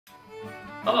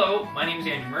Hello, my name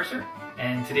is Mercer,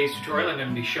 and in today's tutorial I'm going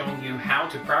to be showing you how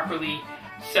to properly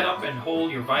set up and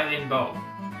hold your violin bow.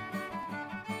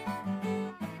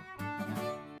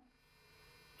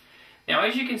 Now,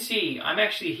 as you can see, I'm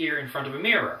actually here in front of a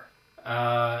mirror.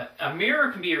 A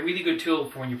mirror can be a really good tool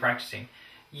for when you're practicing.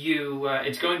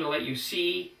 It's going to let you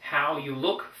see how you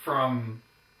look from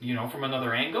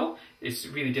another angle. It's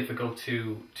really difficult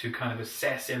to kind of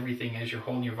assess everything as you're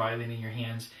holding your violin in your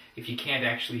hands if you can't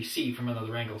actually see from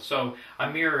another angle. So a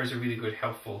mirror is a really good,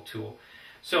 helpful tool.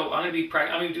 So I'm going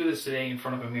to do this today in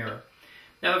front of a mirror.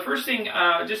 Now the first thing,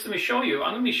 just let me show you,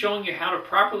 I'm going to be showing you how to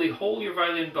properly hold your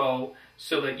violin bow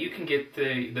so that you can get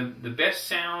the best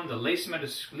sound, the least amount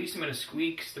of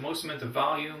squeaks, the most amount of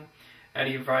volume out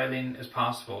of your violin as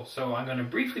possible. So I'm going to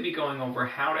briefly be going over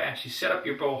how to actually set up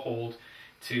your bow hold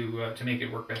to make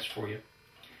it work best for you.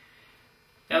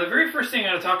 Now the very first thing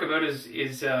I'm going to talk about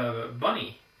is a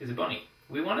bunny.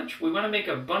 We want to make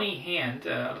a bunny hand,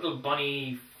 a little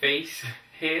bunny face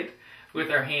head with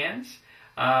our hands,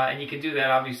 and you can do that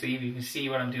obviously. You can see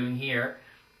what I'm doing here.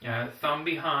 Thumb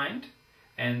behind,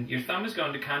 and your thumb is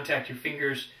going to contact your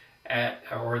fingers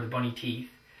or the bunny teeth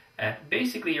at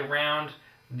basically around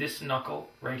this knuckle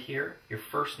right here, your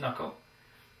first knuckle,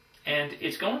 and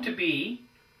it's going to be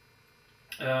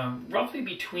roughly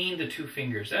between the two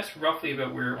fingers. That's roughly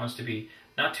about where it wants to be.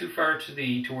 Not too far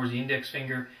towards the index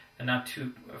finger, and not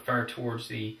too far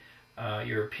towards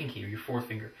your pinky or your fourth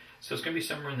finger. So it's going to be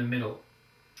somewhere in the middle.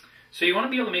 So you want to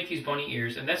be able to make these bunny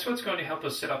ears, and that's what's going to help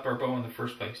us set up our bow in the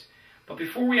first place. But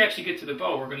before we actually get to the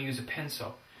bow, we're going to use a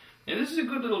pencil. Now this is a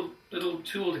good little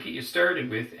tool to get you started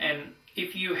with, and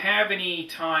if you have any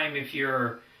time, if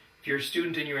you're a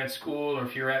student and you're at school, or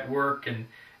if you're at work and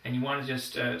you want to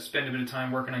just spend a bit of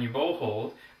time working on your bow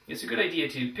hold, it's a good idea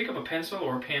to pick up a pencil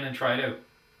or a pen and try it out.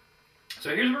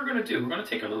 So here's what we're going to do. We're going to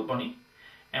take our little bunny,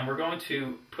 and we're going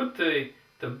to put the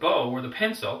bow or the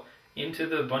pencil into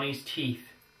the bunny's teeth.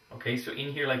 Okay, so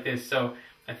in here like this. So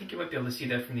I think you might be able to see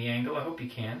that from the angle. I hope you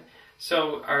can.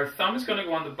 So our thumb is going to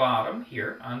go on the bottom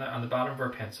here, on the bottom of our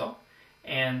pencil,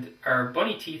 and our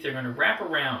bunny teeth are going to wrap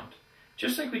around.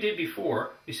 Just like we did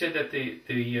before, we said that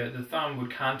the thumb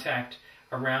would contact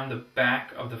around the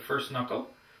back of the first knuckle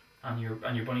on your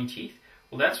bunny teeth.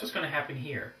 Well, that's what's going to happen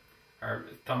here. Our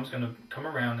thumb's going to come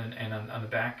around and on the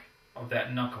back of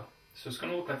that knuckle. So it's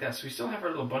going to look like that. So we still have our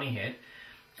little bunny head.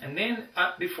 And then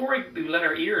before we let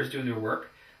our ears do their work,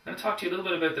 I'm going to talk to you a little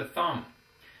bit about the thumb.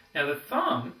 Now the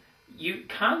thumb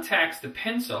contacts the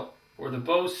pencil or the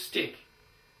bow stick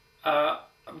on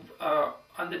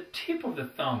the tip of the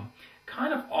thumb,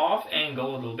 kind of off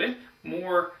angle a little bit,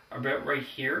 more about right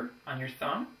here on your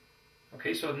thumb.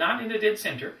 Okay, so not in the dead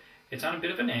center. It's on a bit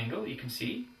of an angle. You can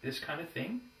see this kind of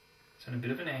thing. It's on a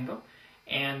bit of an angle.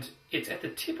 And it's at the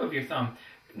tip of your thumb.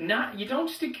 You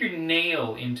don't stick your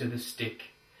nail into the stick.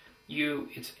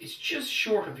 It's just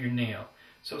short of your nail.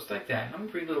 So it's like that. Let me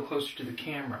bring it a little closer to the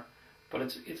camera. But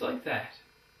it's like that.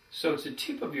 So it's the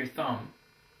tip of your thumb.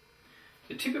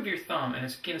 The tip of your thumb, and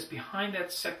it's behind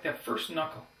that first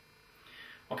knuckle.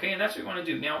 Okay, and that's what we want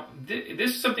to do. Now,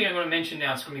 this is something I'm going to mention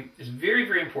now. It's very,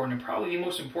 very important, and probably the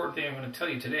most important thing I'm going to tell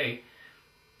you today.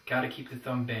 Got to keep the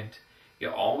thumb bent. You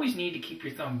always need to keep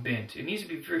your thumb bent. It needs to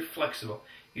be very flexible.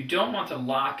 You don't want to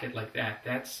lock it like that.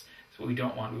 That's what we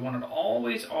don't want. We want it to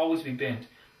always be bent.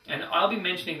 And I'll be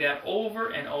mentioning that over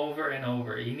and over and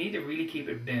over. You need to really keep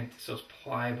it bent so it's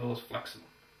pliable, it's flexible.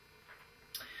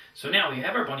 So now we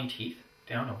have our bunny teeth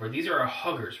down over. These are our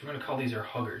huggers. We're going to call these our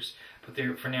huggers.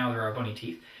 But for now, they're our bunny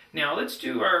teeth. Now let's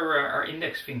do our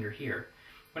index finger here.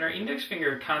 When our index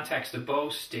finger contacts the bow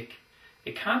stick,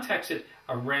 it contacts it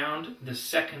around the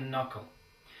second knuckle.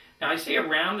 Now I say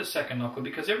around the second knuckle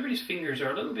because everybody's fingers are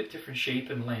a little bit different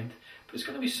shape and length, but it's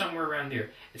going to be somewhere around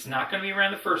there. It's not going to be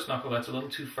around the first knuckle. That's a little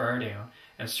too far down.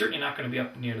 And it's certainly not going to be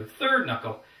up near the third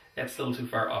knuckle. That's a little too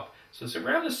far up. So it's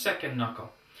around the second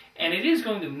knuckle. And it is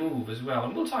going to move as well,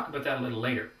 and we'll talk about that a little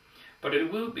later. But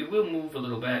it will move a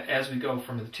little bit as we go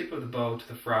from the tip of the bow to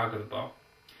the frog of the bow.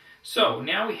 So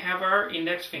now we have our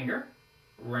index finger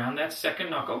around that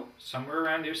second knuckle, somewhere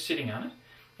around there sitting on it.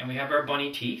 And we have our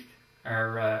bunny teeth,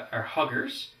 our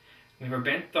huggers. We have our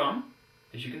bent thumb,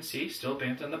 as you can see, still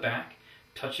bent on the back,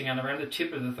 touching on around the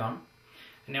tip of the thumb.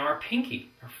 And now our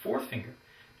pinky, our fourth finger.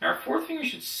 Now our fourth finger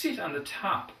should sit on the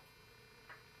top.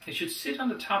 It should sit on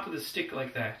the top of the stick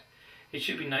like that. It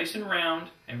should be nice and round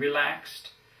and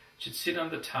relaxed. It should sit on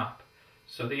the top.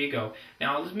 So there you go.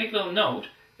 Now let's make a little note.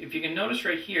 If you can notice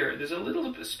right here, there's a little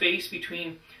bit of space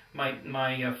between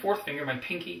my fourth finger, my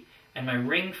pinky, and my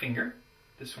ring finger,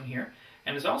 this one here.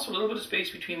 And there's also a little bit of space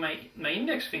between my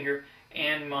index finger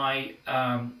and my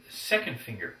second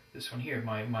finger, this one here,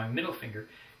 my middle finger,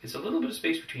 is a little bit of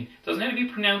space between. It doesn't have to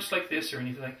be pronounced like this or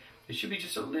anything like that. It should be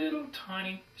just a little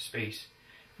tiny space.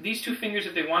 These two fingers,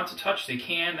 if they want to touch, they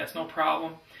can. That's no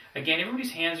problem. Again,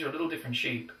 everybody's hands are a little different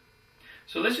shape.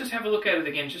 So let's just have a look at it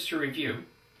again, just to review.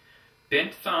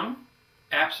 Bent thumb,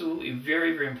 absolutely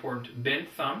very, very important.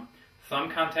 Bent thumb.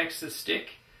 Thumb contacts the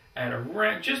stick at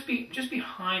around just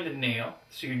behind the nail,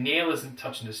 so your nail isn't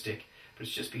touching the stick, but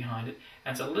it's just behind it,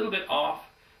 and it's a little bit off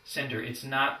center. It's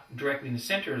not directly in the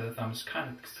center of the thumb. It's kind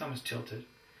of, the thumb is tilted.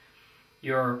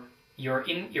 Your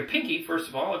pinky, first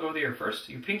of all, I'll go there first.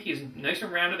 Your pinky is nice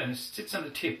and rounded and it sits on the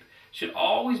tip. Should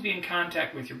always be in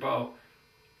contact with your bow.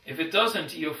 If it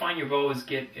doesn't, you'll find your bow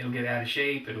it'll get out of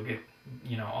shape. It'll get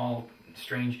all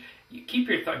strange. You keep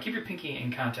your pinky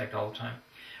in contact all the time.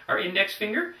 Our index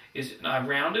finger is a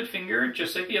rounded finger,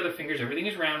 just like the other fingers. Everything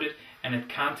is rounded, and it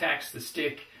contacts the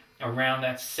stick around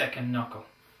that second knuckle.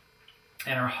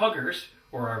 And our huggers,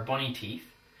 or our bunny teeth,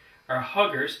 our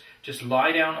huggers just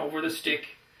lie down over the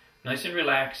stick, nice and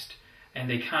relaxed, and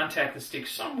they contact the stick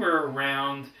somewhere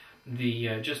around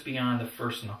the just beyond the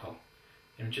first knuckle,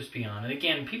 just beyond. And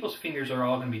again, people's fingers are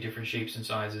all going to be different shapes and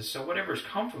sizes, so whatever is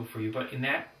comfortable for you, but in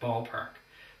that ballpark.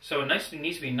 So it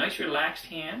needs to be a nice relaxed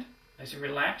hand, nice and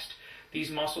relaxed. These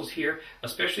muscles here,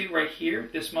 especially right here,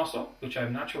 this muscle, which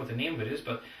I'm not sure what the name of it is,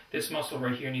 but this muscle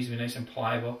right here needs to be nice and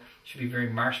pliable. Should be very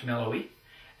marshmallowy.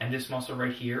 And this muscle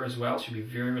right here as well should be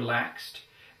very relaxed.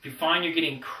 If you find you're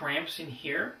getting cramps in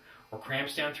here, or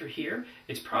cramps down through here,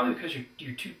 it's probably because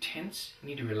you're too tense. You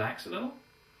need to relax a little.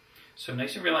 So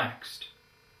nice and relaxed.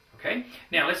 Okay?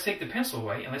 Now let's take the pencil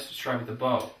away and let's just try with the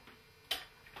bow.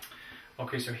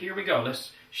 Okay, so here we go.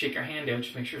 Let's shake our hand out,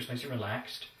 just make sure it's nice and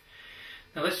relaxed.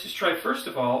 Now let's just try, first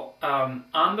of all,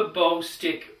 on the bow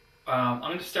stick, I'm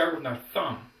going to start with our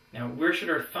thumb. Now, where should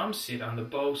our thumb sit on the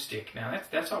bow stick? Now,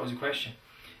 that's always a question.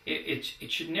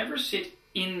 It should never sit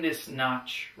in this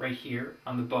notch right here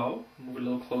on the bow. Move it a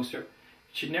little closer. It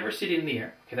should never sit in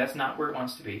there. Okay, that's not where it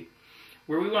wants to be.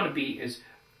 Where we want to be is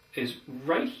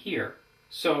right here.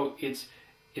 So it's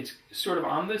sort of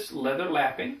on this leather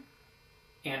lapping,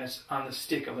 and it's on the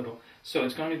stick a little. So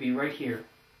it's going to be right here,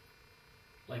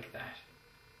 like that.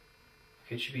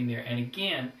 Okay, it should be in there. And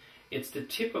again, it's the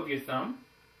tip of your thumb.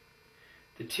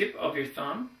 The tip of your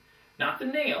thumb, not the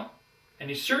nail. And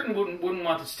you certainly wouldn't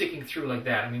want it sticking through like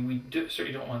that. I mean, we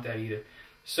certainly don't want that either.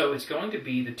 So it's going to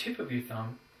be the tip of your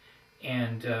thumb,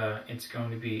 and it's going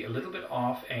to be a little bit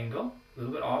off angle, a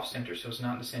little bit off center, so it's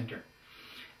not in the center.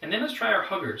 And then let's try our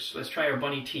huggers. Let's try our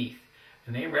bunny teeth.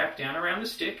 And they wrap down around the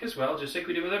stick as well, just like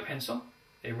we did with our pencil.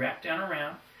 They wrap down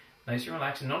around, nice and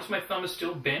relaxed. And notice my thumb is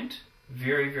still bent.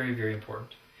 Very, very, very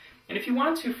important. And if you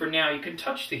want to, for now, you can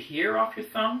touch the hair off your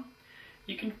thumb.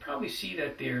 You can probably see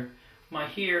that there.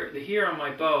 The hair on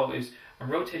my bow I'm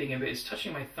rotating a bit, it's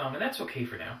touching my thumb, and that's okay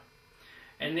for now.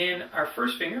 And then our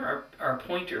first finger, our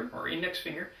pointer, or index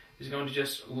finger, is going to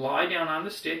just lie down on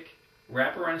the stick,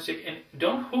 wrap around the stick, and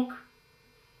don't hook,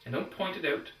 and don't point it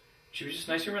out. It should be just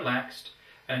nice and relaxed,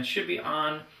 and it should be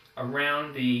on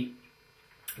around the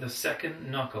second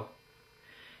knuckle.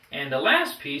 And the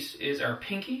last piece is our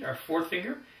pinky, our fourth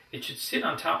finger. It should sit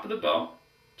on top of the bow,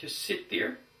 just sit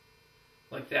there,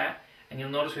 like that. And you'll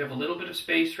notice we have a little bit of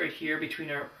space right here between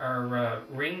our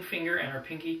ring finger and our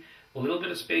pinky, a little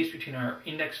bit of space between our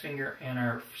index finger and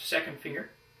our second finger,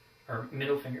 our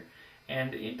middle finger.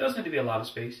 And it doesn't have to be a lot of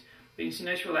space, but you can see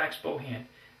nice relaxed bow hand.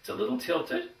 It's a little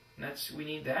tilted, and we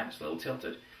need that, it's a little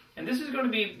tilted. And this is going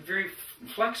to be very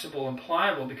flexible and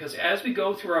pliable, because as we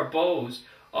go through our bows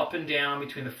up and down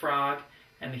between the frog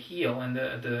and the heel and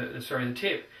the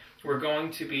tip, we're going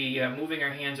to be moving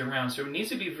our hands around. So it needs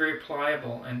to be very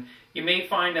pliable. And you may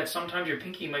find that sometimes your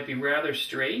pinky might be rather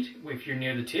straight if you're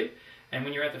near the tip. And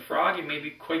when you're at the frog, it may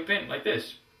be quite bent, like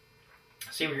this.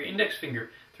 Same with your index finger.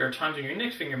 There are times when your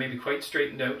index finger may be quite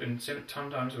straightened out, and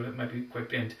sometimes when it might be quite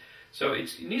bent. So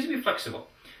it needs to be flexible.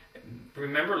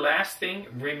 Remember, last thing,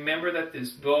 remember that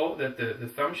this bow, that the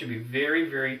thumb should be very,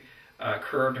 very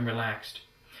curved and relaxed.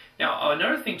 Now,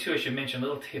 another thing too, I should mention, a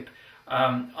little tip.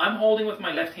 I'm holding with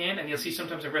my left hand, and you'll see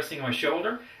sometimes I'm resting on my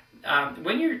shoulder.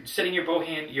 When you're setting your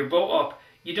bow up,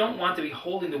 you don't want to be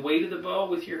holding the weight of the bow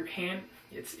with your hand.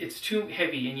 It's too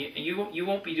heavy, and you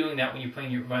won't be doing that when you're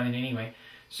playing your violin anyway.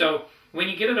 So when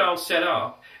you get it all set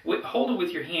up, hold it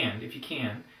with your hand if you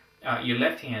can, your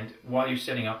left hand, while you're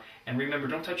setting up. And remember,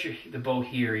 don't touch the bow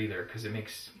here either, because it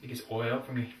gets oil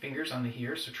from your fingers on the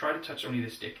here. So try to touch only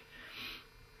the stick.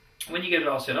 When you get it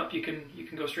all set up, you can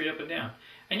go straight up and down.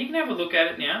 And you can have a look at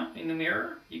it now in the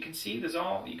mirror. You can see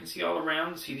all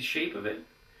around, see the shape of it.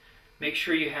 Make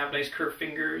sure you have nice curved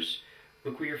fingers.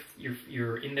 Look where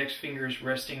your index finger is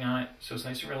resting on it, so it's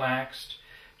nice and relaxed.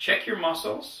 Check your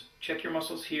muscles. Check your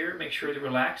muscles here. Make sure they're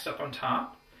relaxed up on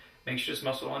top. Make sure this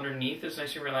muscle underneath is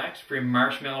nice and relaxed. Very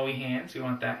marshmallowy hands, we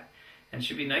want that. And it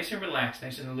should be nice and relaxed,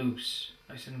 nice and loose.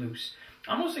 Nice and loose.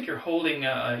 Almost like you're holding,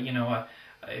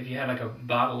 if you had like a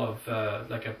bottle of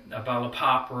a bottle of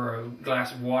pop or a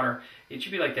glass of water, it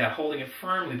should be like that, holding it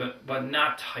firmly, but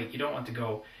not tight. You don't want to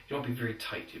go. You don't want to be very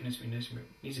tight. It needs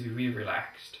to be really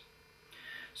relaxed.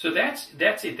 So that's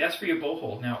it. That's for your bow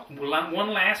hold. Now, one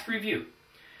last review.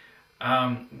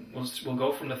 We'll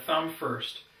go from the thumb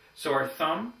first. So our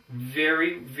thumb,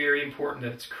 very, very important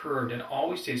that it's curved and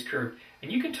always stays curved.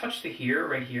 And you can touch the here,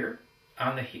 right here,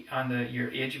 on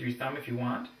your edge of your thumb if you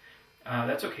want.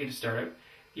 That's okay to start out.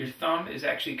 Your thumb is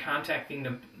actually contacting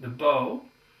the bow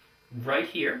right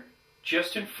here,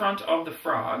 just in front of the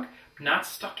frog, not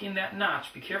stuck in that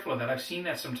notch. Be careful of that. I've seen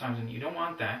that sometimes, and you don't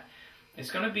want that.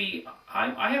 It's going to be,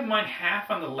 I have mine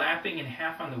half on the lapping and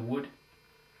half on the wood.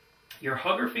 Your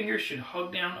hugger finger should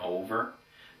hug down over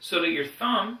so that your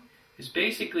thumb is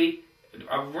basically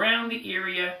around the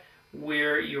area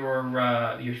where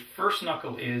your first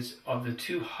knuckle is of the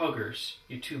two huggers,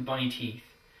 your two bunny teeth.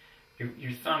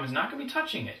 Your thumb is not going to be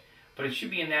touching it, but it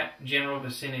should be in that general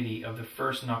vicinity of the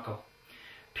first knuckle.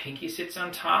 Pinky sits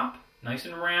on top, nice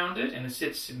and rounded, and it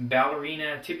sits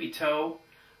ballerina tippy toe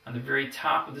on the very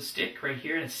top of the stick right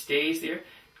here, and it stays there.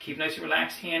 Keep nice and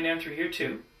relaxed hand down through here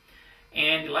too.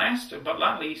 And last but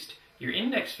not least, your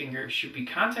index finger should be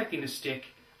contacting the stick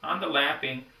on the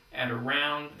lapping at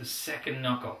around the second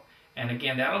knuckle. And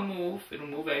again, that'll move. It'll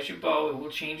move as you bow. It will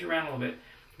change around a little bit.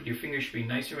 But your finger should be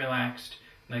nice and relaxed.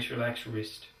 Nice relaxed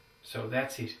wrist. So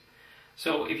that's it.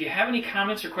 So if you have any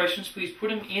comments or questions, please put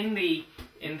them in the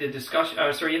discussion.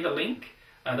 In the link.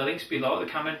 The link's below the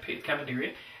comment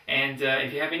area. And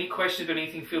if you have any questions about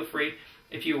anything, feel free.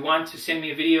 If you want to send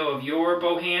me a video of your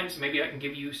bow hands, maybe I can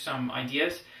give you some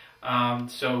ideas.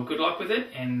 So good luck with it.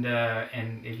 And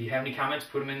if you have any comments,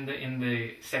 put them in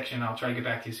the section. I'll try to get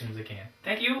back to you as soon as I can.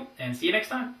 Thank you, and see you next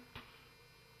time.